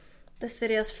This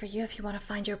video is for you if you want to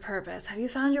find your purpose. Have you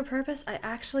found your purpose? I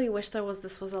actually wish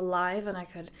this was a live and I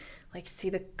could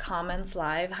see the comments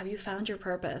live. Have you found your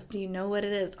purpose? Do you know what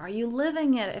it is? Are you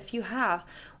living it? If you have,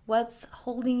 what's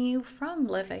holding you from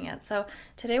living it? So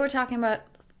today we're talking about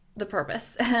the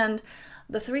purpose and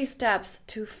the 3 steps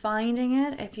to finding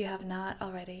it if you have not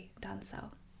already done so.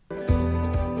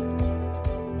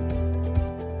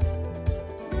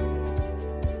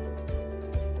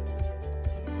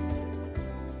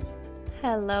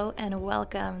 Hello and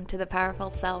welcome to the Powerful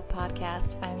Self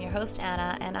Podcast. I'm your host,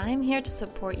 Anna, and I'm here to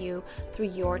support you through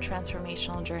your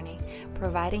transformational journey,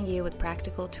 providing you with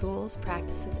practical tools,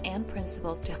 practices, and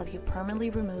principles to help you permanently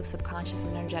remove subconscious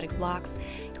and energetic blocks,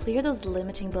 clear those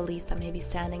limiting beliefs that may be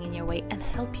standing in your way, and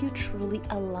help you truly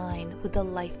align with the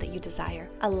life that you desire,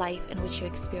 a life in which you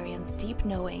experience deep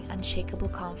knowing, unshakable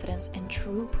confidence, and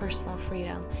true personal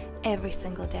freedom every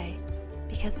single day,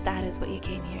 because that is what you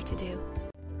came here to do.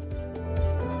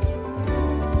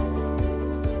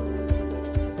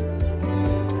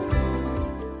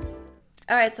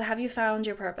 All right, so have you found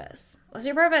your purpose? What's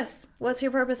your purpose? What's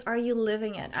your purpose? Are you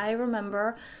living it? I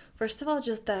remember, first of all,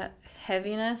 just the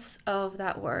heaviness of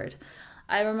that word.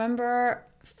 I remember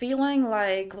feeling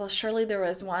like, well, surely there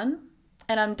is one,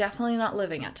 and I'm definitely not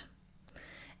living it.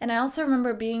 And I also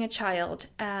remember being a child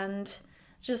and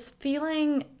just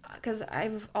feeling, because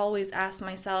I've always asked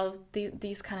myself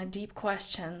these kind of deep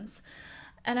questions.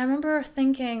 And I remember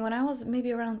thinking when I was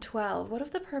maybe around 12, what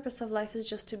if the purpose of life is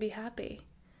just to be happy?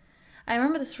 I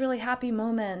remember this really happy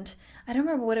moment. I don't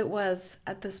remember what it was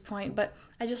at this point, but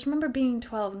I just remember being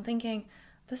 12 and thinking,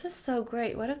 this is so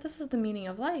great. What if this is the meaning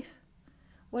of life?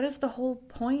 What if the whole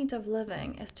point of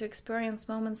living is to experience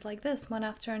moments like this, one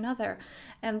after another,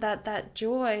 and that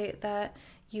joy that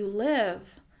you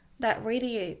live, that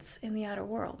radiates in the outer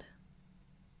world?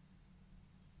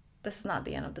 This is not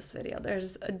the end of this video.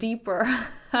 There's a deeper,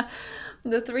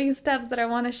 the 3 steps that I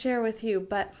want to share with you,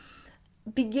 but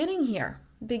beginning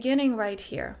right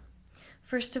here.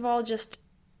 First of all, just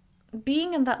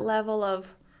being in that level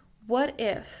of what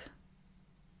if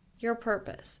your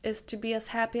purpose is to be as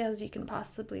happy as you can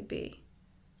possibly be?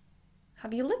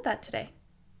 Have you lived that today?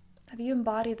 Have you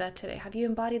embodied that today? Have you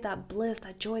embodied that bliss,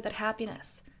 that joy, that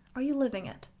happiness? Are you living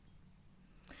it?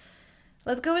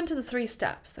 Let's go into the 3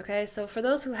 steps, okay? So for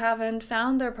those who haven't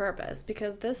found their purpose,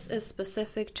 because this is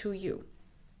specific to you.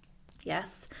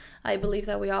 Yes, I believe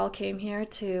that we all came here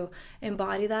to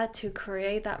embody that, to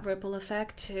create that ripple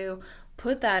effect, to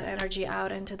put that energy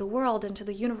out into the world, into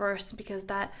the universe, because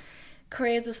that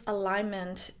creates this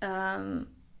alignment.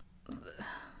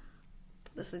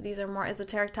 These are more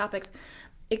esoteric topics.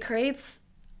 It creates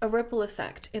a ripple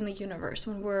effect in the universe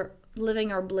when we're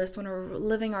living our bliss, when we're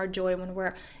living our joy, when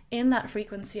we're in that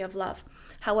frequency of love.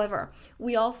 However,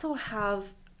 we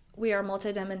are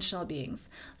multidimensional beings.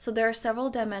 So there are several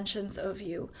dimensions of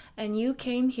you, and you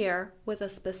came here with a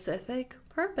specific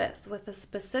purpose, with a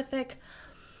specific,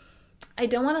 I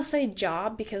don't want to say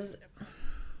job because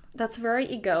that's very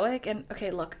egoic. And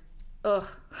okay, look,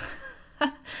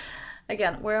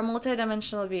 again, we're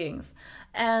multidimensional beings,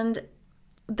 and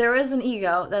there is an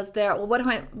ego that's there. Well,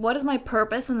 what is my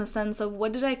purpose in the sense of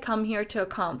what did I come here to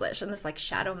accomplish in this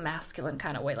shadow masculine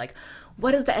kind of way?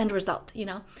 What is the end result,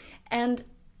 And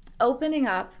opening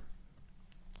up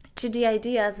to the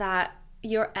idea that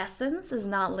your essence is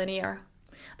not linear,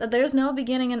 that there's no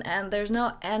beginning and end, there's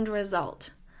no end result.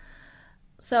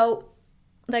 So,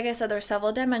 like I said, there are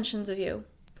several dimensions of you.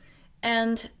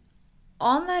 And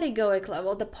on that egoic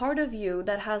level, the part of you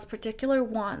that has particular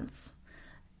wants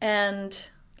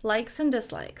and likes and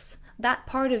dislikes, that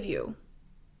part of you,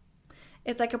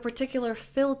 it's like a particular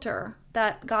filter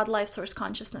that God Life Source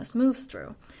Consciousness moves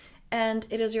through. And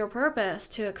it is your purpose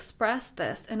to express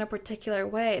this in a particular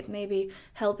way. It may be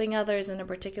helping others in a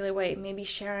particular way. It may be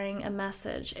sharing a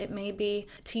message. It may be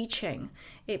teaching.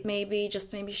 It may be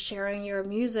just maybe sharing your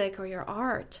music or your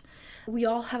art. We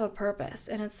all have a purpose,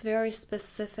 and it's very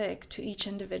specific to each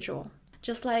individual.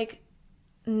 Just like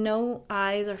no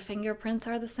eyes or fingerprints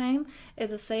are the same,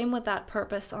 it's the same with that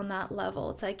purpose on that level.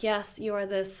 It's like, yes, you are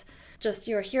this,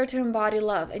 you're here to embody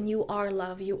love, and you are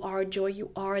love, you are joy, you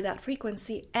are that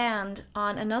frequency. And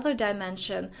on another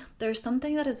dimension, there's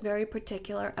something that is very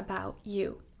particular about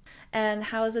you. And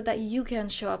how is it that you can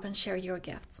show up and share your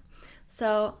gifts?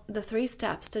 So the 3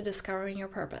 steps to discovering your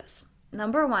purpose.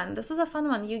 Number 1, this is a fun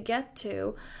one. You get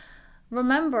to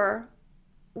remember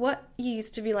what you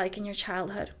used to be like in your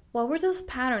childhood. What were those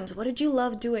patterns? What did you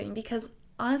love doing? Because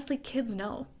honestly, kids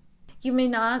know. You may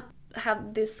not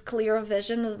have this clear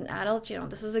vision as an adult,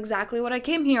 this is exactly what I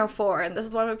came here for, and this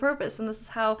is what my purpose, and this is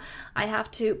how I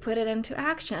have to put it into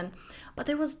action. But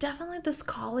there was definitely this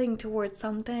calling towards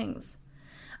some things.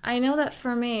 I know that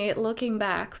for me, looking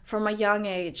back, from a young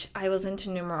age, I was into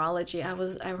numerology.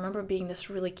 I remember being this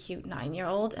really cute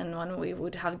 9-year-old, and when we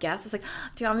would have guests, it's like,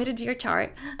 do you want me to do your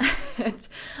chart? And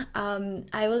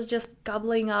I was just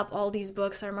gobbling up all these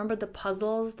books. I remember the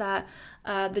puzzles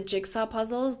the jigsaw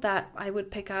puzzles that I would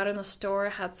pick out in the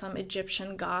store had some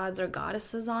Egyptian gods or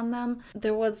goddesses on them.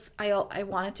 I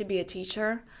wanted to be a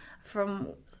teacher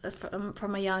from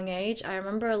a young age. I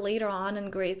remember later on in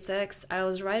grade 6, I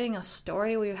was writing a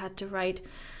story. We had to write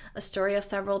a story of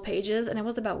several pages, and it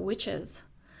was about witches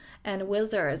and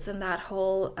wizards and that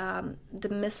whole the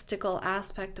mystical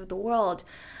aspect of the world.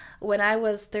 When I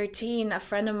was 13, a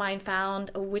friend of mine found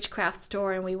a witchcraft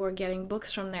store, and we were getting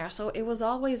books from there. So it was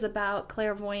always about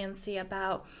clairvoyancy,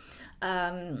 about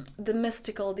the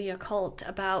mystical, the occult,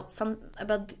 about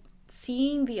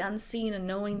seeing the unseen and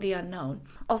knowing the unknown.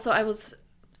 Also,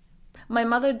 my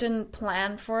mother didn't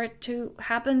plan for it to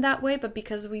happen that way, but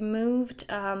because we moved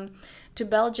to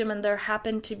Belgium, and there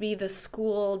happened to be the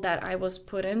school that I was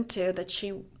put into that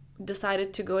she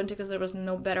decided to go into because there was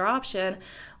no better option,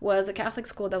 was a Catholic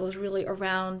school that was really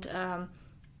around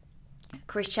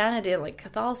Christianity, like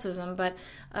Catholicism, but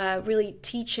really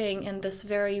teaching in this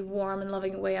very warm and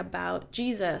loving way about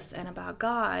Jesus and about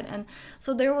God. And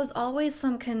so there was always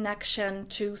some connection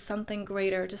to something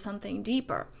greater, to something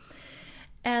deeper.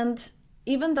 And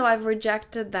even though I've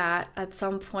rejected that at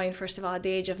some point, first of all, at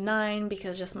the age of 9,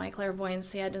 because just my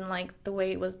clairvoyancy, I didn't like the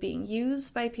way it was being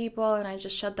used by people, and I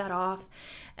just shut that off.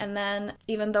 And then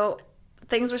even though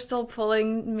things were still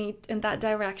pulling me in that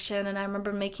direction, and I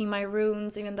remember making my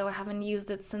runes, even though I haven't used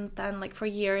it since then, like for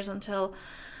years, until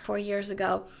 4 years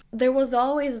ago, there was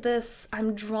always this,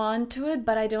 I'm drawn to it,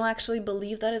 but I don't actually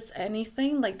believe that it's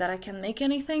anything, like that I can make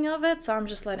anything of it, so I'm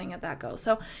just letting that go.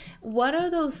 So what are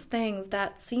those things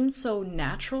that seem so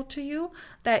natural to you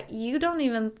that you don't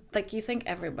even, like, you think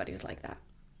everybody's like that?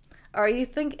 Or you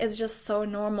think it's just so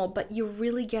normal, but you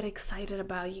really get excited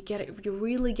about, you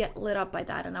really get lit up by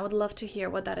that. And I would love to hear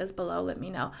what that is below. Let me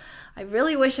know. I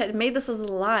really wish I'd made this as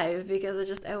live,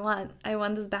 because I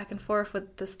want this back and forth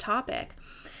with this topic.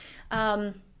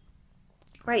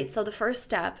 Right, so the first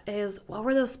step is, what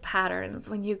were those patterns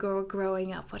when you were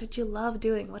growing up? What did you love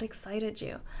doing? What excited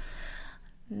you?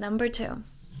 Number 2.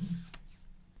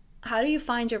 How do you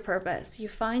find your purpose? You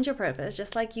find your purpose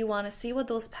just like you want to see what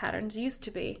those patterns used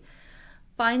to be.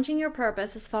 Finding your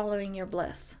purpose is following your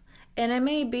bliss. And it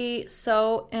may be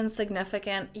so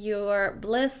insignificant. Your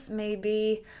bliss may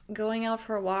be going out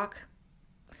for a walk.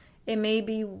 It may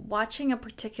be watching a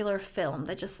particular film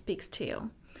that just speaks to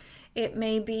you. It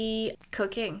may be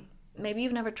cooking. Maybe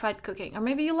you've never tried cooking, or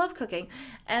maybe you love cooking.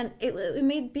 And it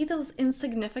may be those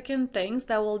insignificant things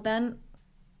that will then,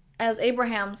 as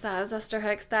Abraham says, Esther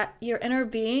Hicks, that your inner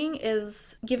being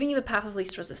is giving you the path of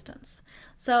least resistance.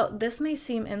 So this may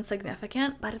seem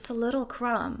insignificant, but it's a little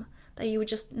crumb that you would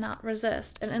just not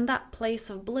resist. And in that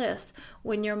place of bliss,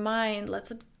 when your mind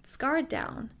lets its guard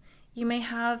down, you may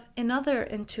have another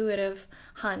intuitive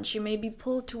hunch. You may be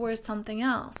pulled towards something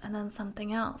else, and then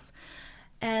something else.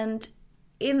 And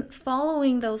in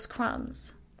following those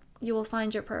crumbs, you will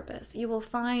find your purpose. You will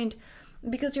find,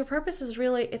 because your purpose is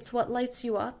really, it's what lights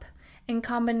you up in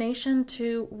combination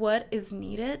to what is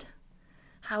needed,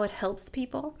 how it helps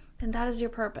people, and that is your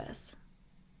purpose.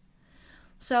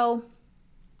 So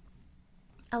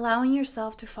allowing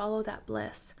yourself to follow that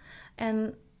bliss.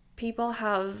 And people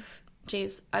have,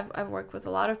 I've worked with a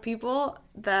lot of people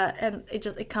and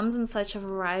it comes in such a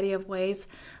variety of ways.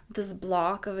 This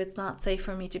block of, it's not safe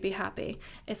for me to be happy.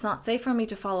 It's not safe for me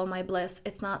to follow my bliss.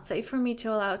 It's not safe for me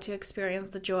to allow to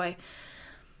experience the joy.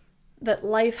 That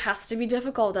life has to be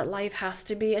difficult, that life has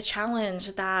to be a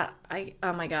challenge, that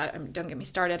oh my God, don't get me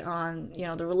started on,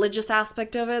 the religious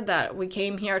aspect of it, that we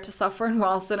came here to suffer and we're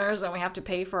all sinners and we have to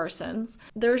pay for our sins.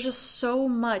 There's just so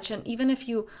much. And even if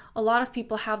a lot of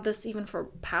people have this even for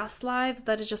past lives,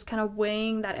 that is just kind of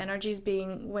that energy is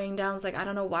being weighing down. It's like, I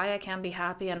don't know why I can't be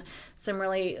happy. And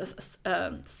similarly,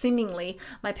 seemingly,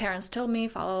 my parents told me,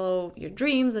 follow your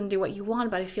dreams and do what you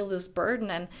want, but I feel this burden,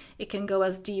 and it can go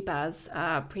as deep as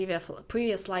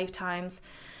previous lifetimes,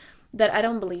 that I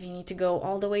don't believe you need to go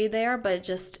all the way there, but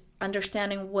just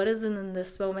understanding what is in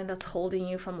this moment that's holding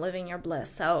you from living your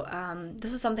bliss. So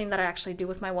this is something that I actually do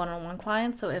with my one-on-one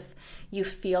clients. So if you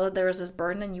feel that there is this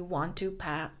burden and you want to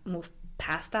move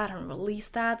past that and release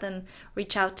that, then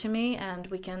reach out to me and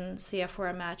we can see if we're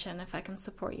a match and if I can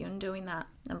support you in doing that.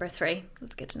 Number 3,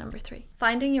 let's get to number 3.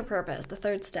 Finding your purpose, the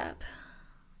third step,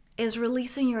 is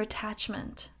releasing your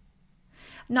attachment.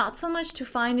 Not so much to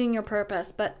finding your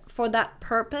purpose, but for that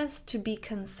purpose to be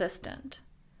consistent.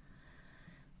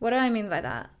 What do I mean by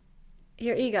that?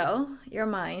 Your ego, your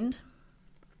mind,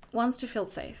 wants to feel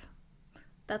safe.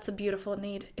 That's a beautiful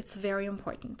need. It's very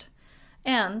important.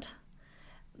 And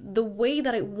the way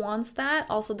that it wants that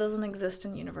also doesn't exist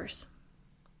in the universe.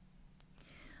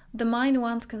 The mind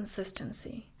wants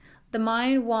consistency. The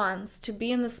mind wants to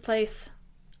be in this place,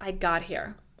 I got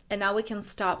here, and now we can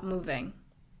stop moving,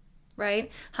 right?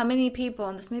 How many people,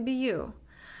 and this may be you,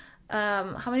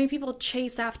 how many people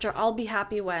chase after, I'll be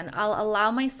happy when, I'll allow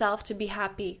myself to be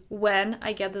happy when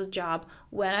I get this job,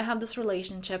 when I have this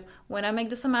relationship, when I make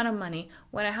this amount of money,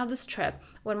 when I have this trip,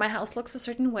 when my house looks a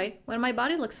certain way, when my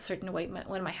body looks a certain way,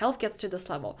 when my health gets to this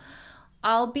level.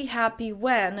 I'll be happy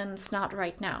when, and it's not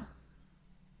right now.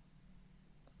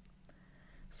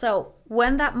 So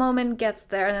when that moment gets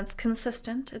there and it's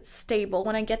consistent, it's stable,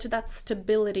 when I get to that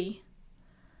stability,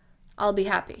 I'll be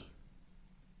happy.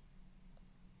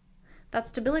 That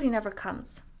stability never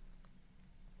comes.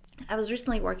 I was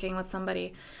recently working with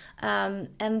somebody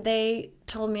and they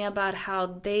told me about how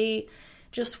they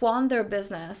just want their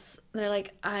business. They're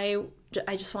like, I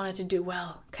just wanted to do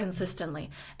well consistently.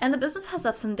 And the business has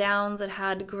ups and downs. It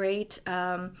had great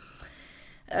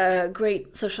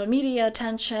social media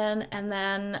attention, and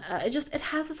then it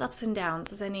has its ups and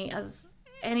downs as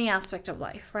any aspect of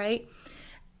life, right?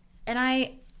 And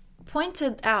I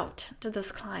pointed out to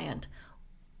this client,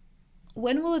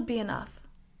 when will it be enough?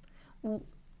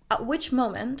 At which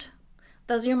moment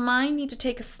does your mind need to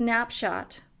take a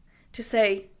snapshot to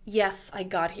say, yes, I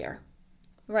got here,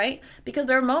 right? Because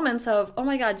there are moments of, oh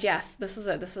my God, yes, this is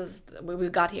it, we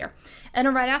got here. And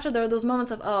then right after, there are those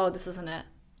moments of, oh, this isn't it,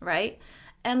 right?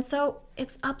 And so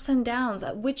it's ups and downs.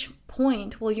 At which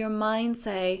point will your mind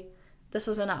say, this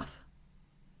is enough?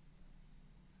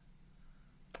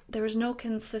 There is no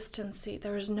consistency.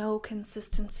 There is no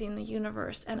consistency in the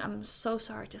universe. And I'm so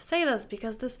sorry to say this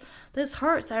because this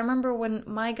hurts. I remember when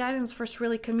my guidance first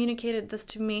really communicated this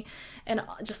to me, and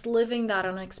just living that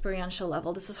on an experiential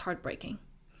level, this is heartbreaking.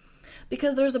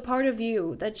 Because there's a part of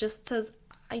you that just says,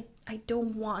 I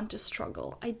don't want to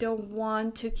struggle. I don't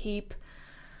want to keep...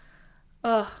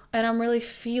 and I'm really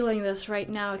feeling this right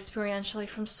now experientially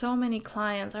from so many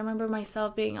clients. I remember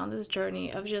myself being on this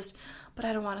journey of just, but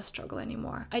I don't want to struggle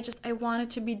anymore. I want it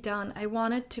to be done. I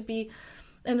want it to be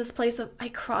in this place of, I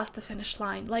crossed the finish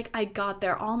line. Like I got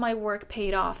there. All my work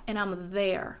paid off and I'm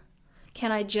there.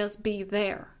 Can I just be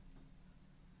there?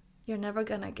 You're never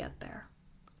gonna get there.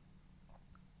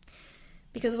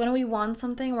 Because when we want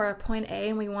something, we're at point A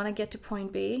and we want to get to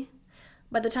point B.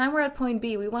 By the time we're at point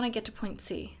B, we want to get to point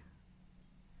C.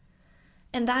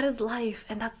 And that is life,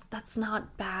 and that's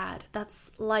not bad.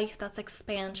 That's life, that's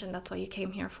expansion, that's what you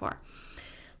came here for.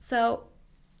 So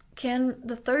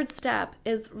the third step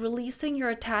is releasing your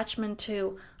attachment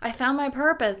to, I found my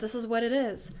purpose, this is what it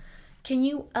is. Can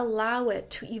you allow it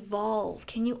to evolve?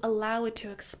 Can you allow it to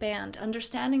expand?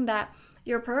 Understanding that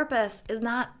your purpose is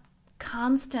not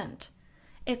constant,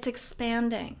 it's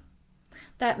expanding.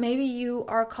 That maybe you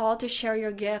are called to share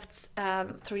your gifts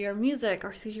through your music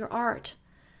or through your art.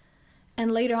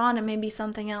 And later on, it may be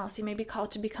something else. You may be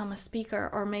called to become a speaker,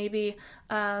 or maybe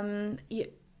the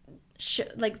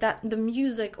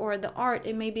music or the art,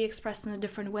 it may be expressed in a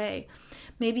different way.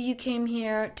 Maybe you came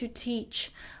here to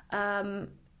teach, and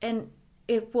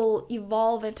it will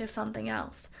evolve into something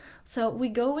else. So we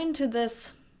go into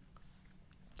this,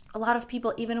 a lot of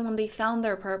people, even when they found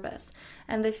their purpose,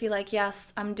 and they feel like,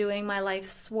 yes, I'm doing my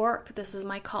life's work, this is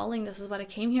my calling, this is what I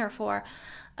came here for,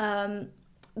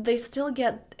 they still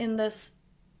get in this,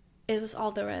 is this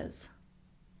all there is?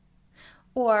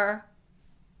 Or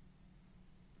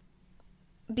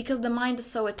because the mind is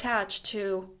so attached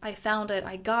to, I found it,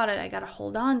 I got to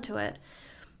hold on to it,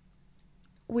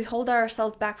 we hold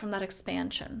ourselves back from that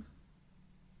expansion.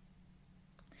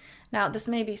 Now, this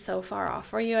may be so far off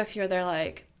for you if you're there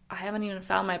like, I haven't even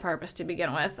found my purpose to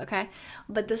begin with, okay?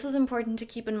 But this is important to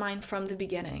keep in mind from the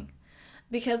beginning.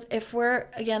 Because if we're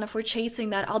chasing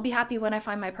that, I'll be happy when I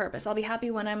find my purpose. I'll be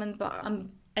happy when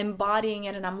I'm embodying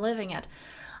it and I'm living it.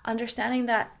 Understanding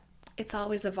that it's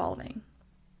always evolving.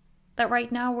 That right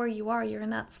now where you are, you're in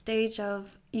that stage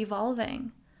of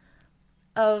evolving,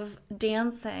 of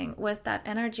dancing with that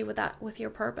energy, with your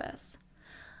purpose.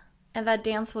 And that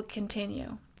dance will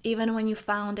continue. Even when you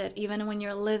found it, even when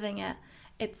you're living it,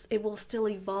 it will still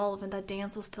evolve and that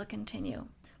dance will still continue.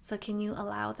 So can you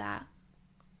allow that?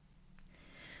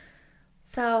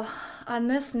 So on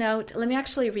this note, let me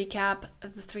actually recap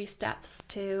the 3 steps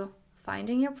to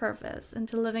finding your purpose and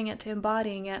to living it, to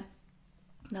embodying it.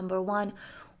 Number 1,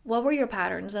 What were your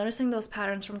patterns? Noticing those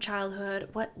patterns from childhood.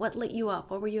 What lit you up?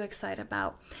 What were you excited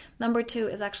about? Number 2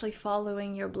 is actually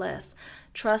following your bliss.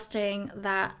 Trusting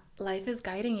that life is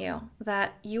guiding you.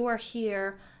 That you are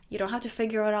here. You don't have to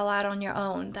figure it all out on your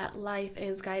own. That life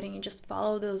is guiding you. Just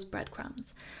follow those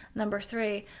breadcrumbs. Number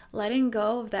 3, letting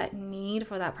go of that need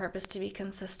for that purpose to be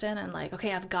consistent and like,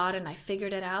 okay, I've got it and I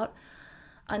figured it out.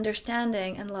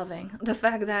 Understanding and loving the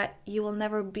fact that you will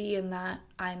never be in that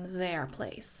I'm there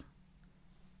place.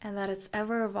 And that it's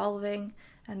ever evolving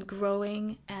and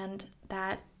growing, and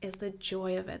that is the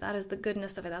joy of it. That is the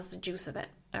goodness of it. That's the juice of it.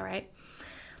 All right.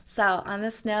 So on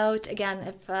this note, again,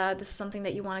 if this is something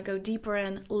that you want to go deeper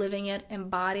in, living it,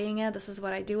 embodying it, this is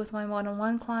what I do with my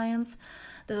one-on-one clients.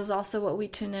 This is also what we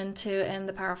tune into in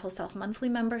the Powerful Self monthly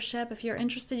membership. If you're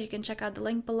interested, you can check out the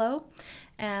link below.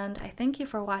 And I thank you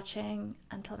for watching.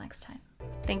 Until next time.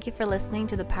 Thank you for listening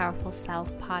to the Powerful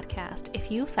Self podcast.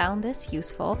 If you found this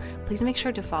useful, please make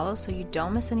sure to follow so you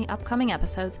don't miss any upcoming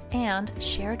episodes, and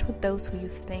share it with those who you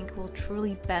think will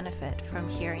truly benefit from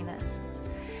hearing this.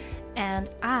 And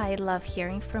I love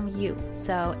hearing from you.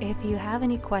 So if you have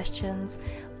any questions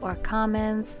or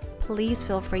comments, please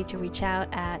feel free to reach out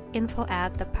at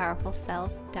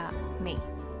info@thepowerfulself.me.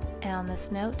 And on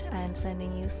this note, I am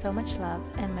sending you so much love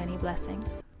and many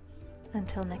blessings.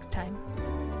 Until next time.